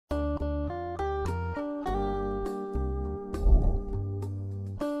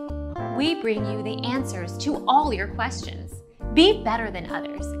we bring you the answers to all your questions. Be better than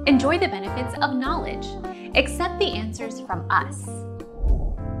others. Enjoy the benefits of knowledge. Accept the answers from us.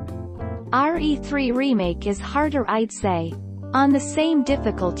 re3 remake is harder, I'd say. On the same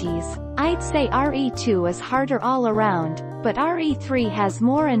difficulties, I'd say re2 is harder all around, but re3 has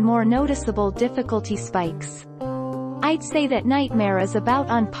more and more noticeable difficulty spikes. I'd say that Nightmare is about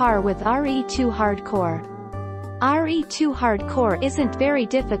on par with re2 Hardcore. re2 Hardcore isn't very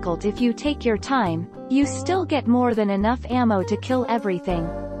difficult if you take your time, you still get more than enough ammo to kill everything.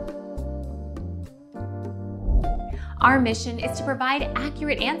 Our mission is to provide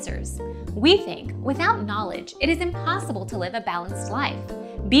accurate answers. We think, without knowledge, it is impossible to live a balanced life.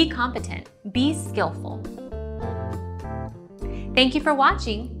 Be competent, be skillful. Thank you for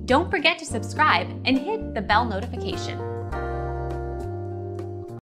watching. Don't forget to subscribe and hit the bell notification.